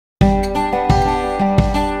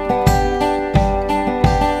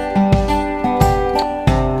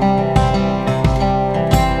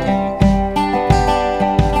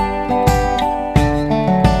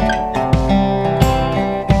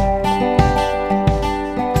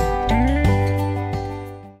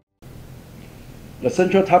The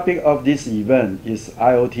central topic of this event is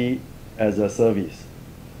IoT as a service.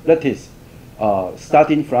 That is,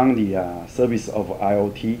 starting from the service of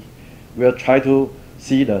IoT, we'll try to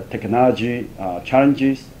see the technology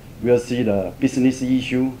challenges, we'll see the business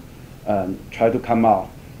issue, and try to come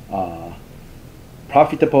out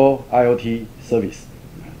profitable IoT service.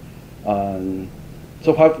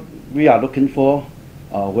 So what we are looking for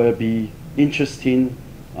will be interesting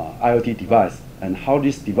IoT device and how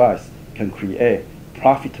this device can create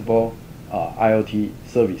profitable IoT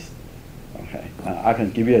service. Okay, I can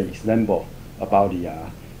give you an example about the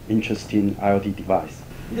interesting IoT device.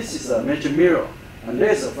 This is a magic mirror, and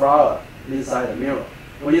there's a flower inside the mirror.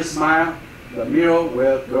 When you smile, the mirror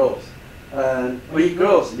will glow, and when it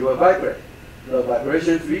glows, it will vibrate. The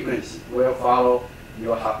vibration frequency will follow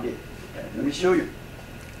your heartbeat. Okay, let me show you.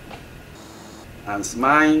 I'm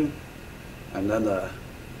smiling, and then the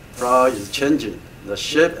flower is changing the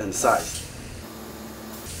shape and size,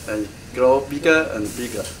 and grow bigger and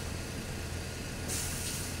bigger.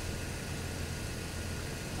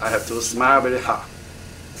 I have to smile very hard,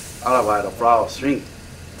 otherwise the flower shrinks.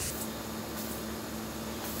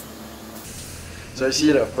 So you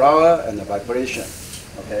see the flower and the vibration.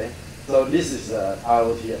 Okay, so this is an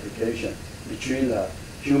IoT application between the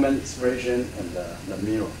human expression and the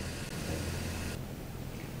mirror.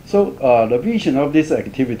 So the vision of this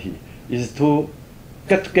activity is to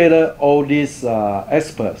get together all these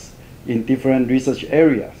experts in different research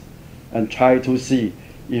areas and try to see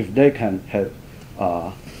if they can have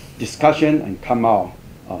discussion and come out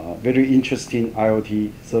very interesting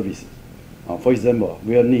IoT services. For example,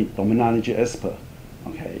 we'll need domain knowledge expert,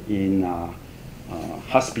 okay, in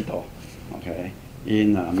hospital, okay,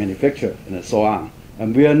 in manufacture and so on.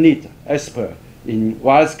 And we'll need expert in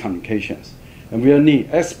wireless communications. And we'll need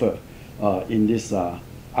expert in this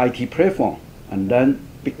IT platform, and then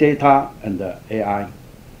big data and AI.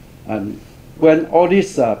 And when all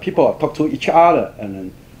these people talk to each other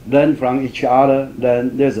and learn from each other,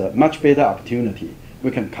 then there's a much better opportunity.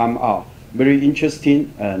 We can come out very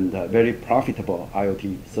interesting and very profitable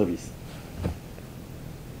IoT service.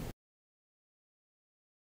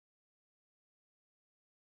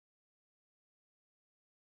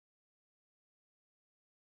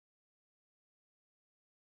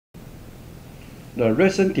 The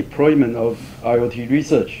recent deployment of IoT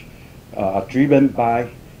research are driven by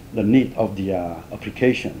the need of the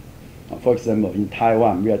application. For example, in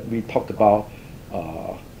Taiwan, we talk about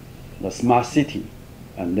the smart city,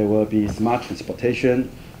 and there will be smart transportation,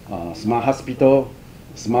 smart hospital,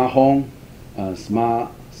 smart home,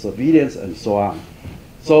 smart surveillance, and so on.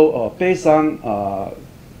 So based on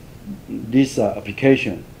this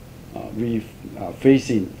application, we are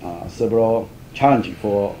facing several challenges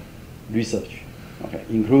for research. Okay,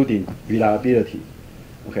 including reliability.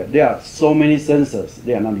 Okay, there are so many sensors,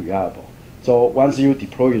 they are not reliable. So once you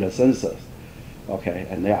deploy the sensors, okay,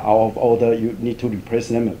 and they are out of order, you need to replace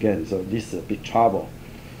them again. So this is a big trouble.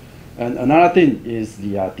 And another thing is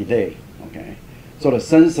the delay. Okay, so the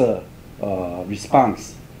sensor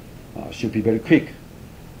response should be very quick.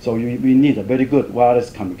 So we need a very good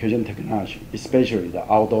wireless communication technology, especially the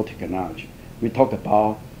outdoor technology. We talk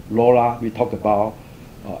about LoRa, we talk about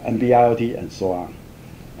NB-IoT and so on.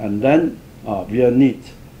 And then we'll need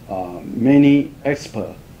many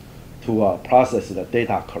experts to process the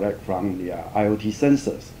data correct from the IoT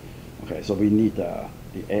sensors. Okay, so we need the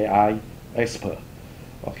AI expert,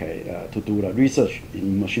 okay, to do the research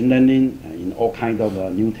in machine learning and in all kinds of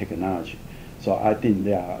new technology. So I think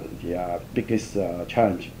they are the biggest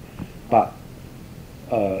challenge. But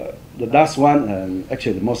the last one, and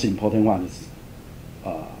actually the most important one, is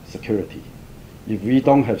security. If we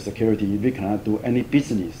don't have security, we cannot do any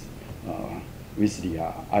business with the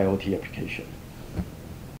IoT application.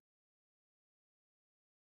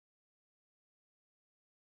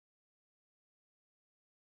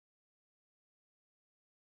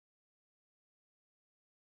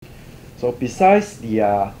 So besides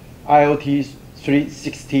the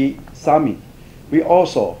IoT360 Summit, we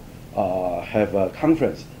also have a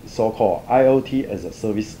conference, so-called IoT as a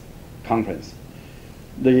Service conference.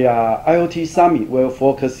 The IoT Summit will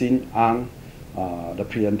focusing on the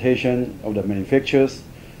presentation of the manufacturers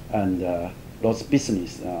and those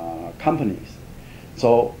business companies.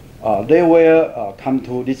 So they will come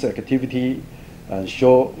to this activity and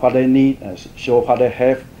show what they need and show what they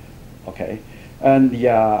have. Okay, and the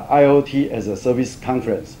IoT as a Service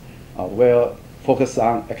conference will focus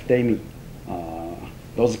on academic.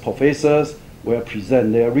 Those professors will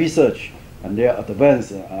present their research and their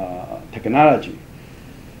advanced technology.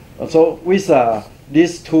 So with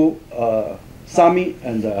these two summit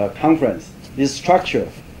and conference, this structure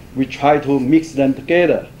we try to mix them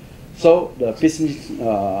together. So the business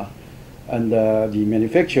and the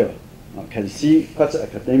manufacturer can see what the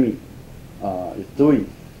academic is doing,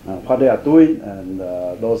 what they are doing, and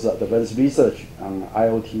those advanced research on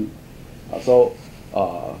IoT. So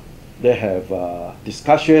they have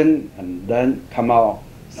discussion and then come out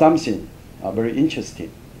something very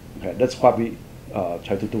interesting. Okay, that's what we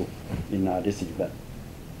try to do in this event.